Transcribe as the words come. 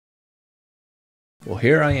Well,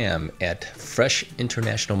 here I am at Fresh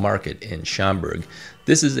International Market in Schaumburg.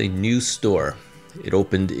 This is a new store. It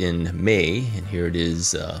opened in May, and here it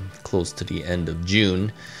is close to the end of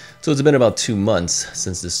June. So it's been about 2 months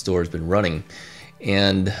since this store has been running.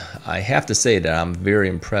 And I have to say that I'm very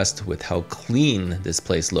impressed with how clean this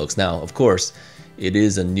place looks. Now, of course, it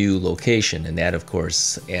is a new location, and that, of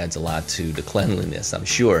course, adds a lot to the cleanliness, I'm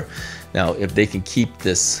sure. Now, if they can keep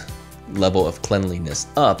this level of cleanliness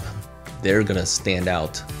up, they're gonna stand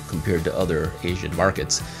out compared to other Asian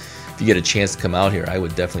markets. If you get a chance to come out here, I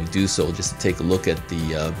would definitely do so, just to take a look at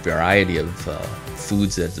the variety of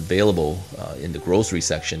foods that's available in the grocery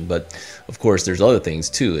section. But of course, there's other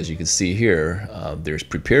things too. As you can see here, there's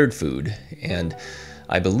prepared food, and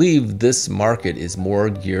I believe this market is more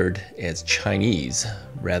geared as Chinese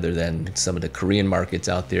rather than some of the Korean markets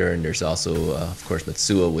out there. And there's also, of course,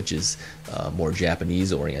 Matsuo, which is more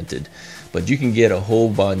Japanese oriented. But you can get a whole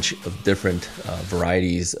bunch of different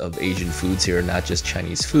varieties of Asian foods here, not just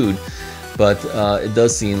Chinese food. But it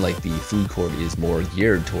does seem like the food court is more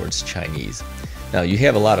geared towards Chinese. Now, you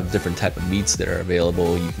have a lot of different type of meats that are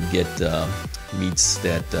available. You can get meats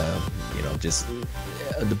that just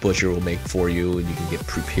the butcher will make for you, and you can get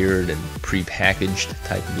prepared and pre-packaged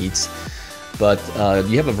type meats. But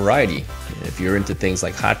you have a variety. If you're into things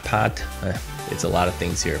like hot pot, it's a lot of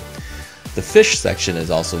things here. The fish section is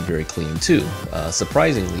also very clean too.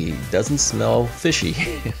 Surprisingly, it doesn't smell fishy.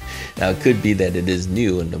 Now, it could be that it is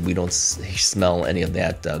new and we don't smell any of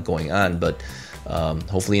that going on, but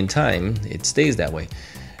hopefully in time it stays that way.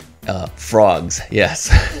 Frogs,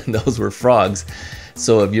 yes, those were frogs.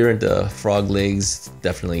 So if you're into frog legs,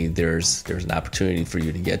 definitely there's an opportunity for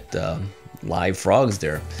you to get live frogs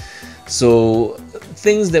there. So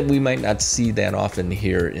things that we might not see that often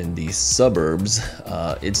here in the suburbs,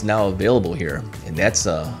 it's now available here, and that's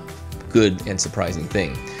a good and surprising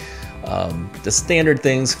thing. The standard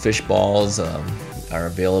things, fish balls, are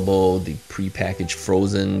available. The prepackaged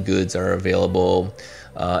frozen goods are available.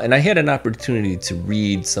 And I had an opportunity to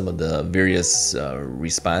read some of the various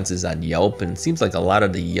responses on Yelp, and it seems like a lot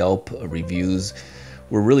of the Yelp reviews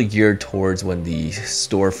were really geared towards when the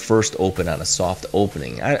store first opened on a soft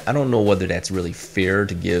opening. I don't know whether that's really fair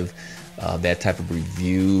to give that type of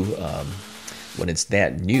review when it's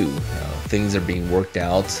that new. Things are being worked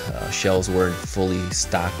out. Shelves weren't fully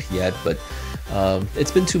stocked yet, but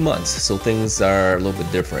it's been 2 months, so things are a little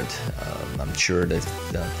bit different. I'm sure that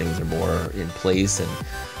things are more in place and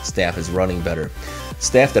staff is running better.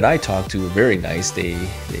 Staff that I talked to were very nice. They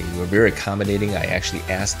were very accommodating. I actually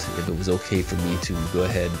asked if it was okay for me to go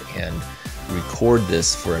ahead and record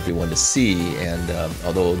this for everyone to see, and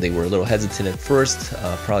although they were a little hesitant at first,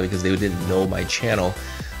 probably because they didn't know my channel,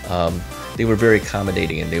 they were very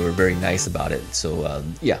accommodating and they were very nice about it. So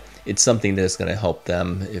yeah, it's something that's going to help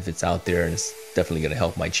them if it's out there, and it's definitely going to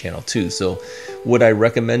help my channel too. So would I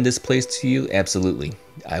recommend this place to you? Absolutely.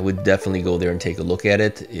 I would definitely go there and take a look at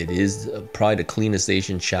it. It is probably the cleanest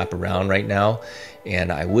Asian shop around right now,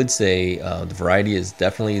 and I would say the variety is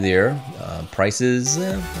definitely there. Prices,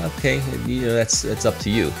 okay, that's up to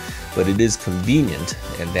you, but it is convenient,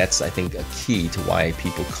 and that's, I think, a key to why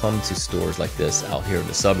people come to stores like this out here in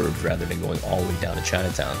the suburbs rather than going all the way down to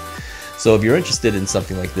Chinatown. So if you're interested in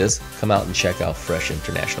something like this, come out and check out Fresh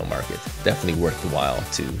International Market. Definitely worth the while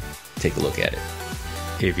to take a look at it.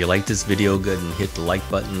 Hey, if you like this video, go ahead and hit the like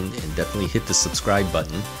button and definitely hit the subscribe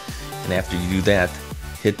button. And after you do that,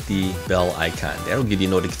 hit the bell icon. That'll give you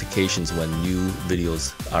notifications when new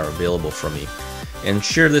videos are available from me. And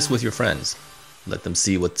share this with your friends. Let them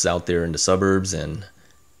see what's out there in the suburbs, and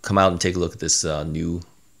come out and take a look at this new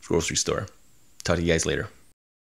grocery store. Talk to you guys later.